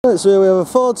Right, so we have a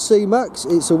Ford C-Max.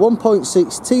 It's a 1.6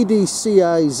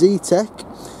 Tdci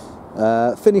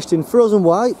Zetec, finished in frozen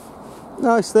white.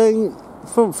 Nice thing.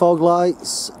 Front fog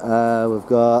lights. We've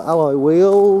got alloy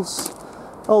wheels.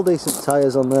 All decent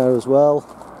tyres on there as well.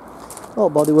 All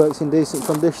bodywork's in decent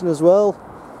condition as well.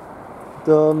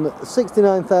 Done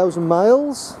 69,000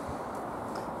 miles.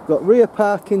 Got rear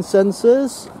parking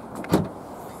sensors.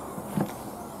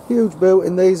 Huge boot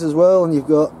in these as well, and you've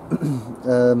got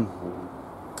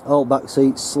all back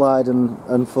seats slide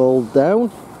and fold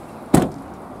down.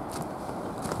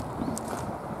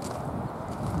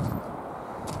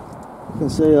 You can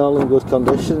see all in good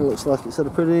condition. It looks like it's had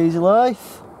a pretty easy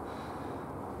life.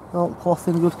 All cloth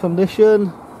in good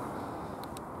condition.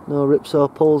 No rips or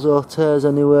pulls or tears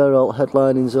anywhere. All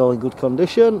headlining's all in good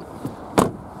condition.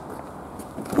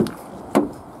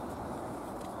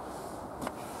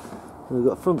 We've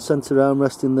got front centre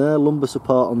armrest in there, lumbar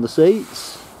support on the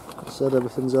seats. Like I said,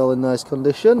 everything's all in nice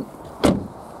condition.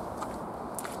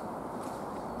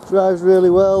 Drives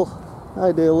really well.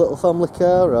 Ideal little family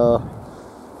car, or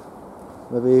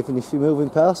maybe even if you're moving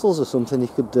parcels or something, you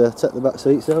could take the back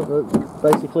seats out.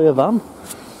 Basically a van.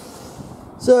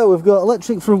 So we've got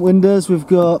electric front windows, we've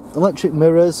got electric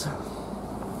mirrors, we've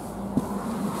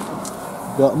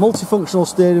got a multifunctional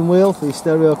steering wheel for your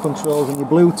stereo controls and your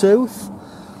Bluetooth.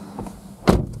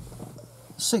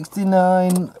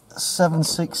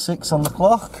 69,766 on the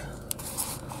clock.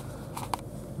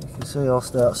 You can see all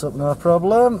starts up no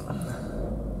problem.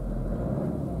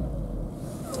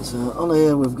 So on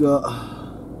here we've got,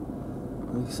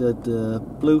 like I said,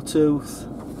 Bluetooth.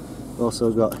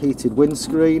 Also got heated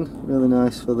windscreen, really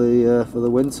nice for the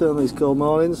winter and these cold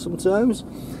mornings sometimes.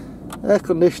 Air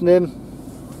conditioning.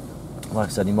 Like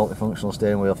I said, your multifunctional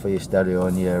steering wheel for your stereo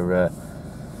and your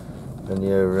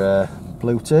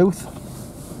Bluetooth.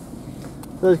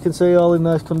 As you can see, all in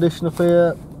nice condition up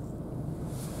here.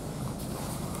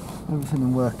 Everything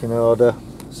in working order.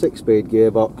 6-speed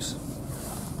gearbox.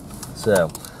 So,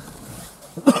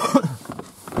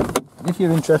 if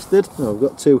you're interested, I've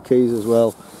got 2 keys as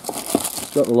well.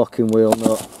 Got the locking wheel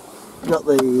nut. Got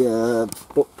the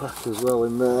book pack as well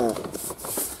in there.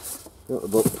 Got the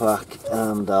book pack,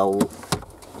 and I'll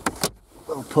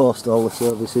post all the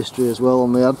service history as well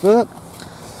on the advert.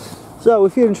 So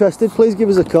if you're interested, please give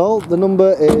us a call. The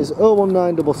number is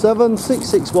 01977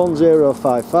 661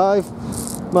 055.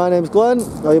 My name's Glenn,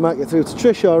 or you might get through to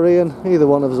Trish or Ian. Either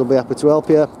one of us will be happy to help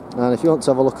you. And if you want to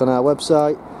have a look on our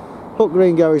website,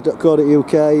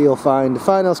 hookgreengarage.co.uk, you'll find a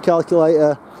finance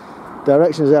calculator,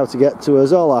 directions how to get to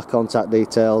us, all our contact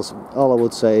details. All I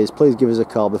would say is please give us a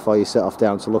call before you set off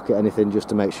down to look at anything, just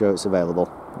to make sure it's available.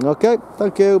 Okay,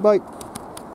 thank you, bye.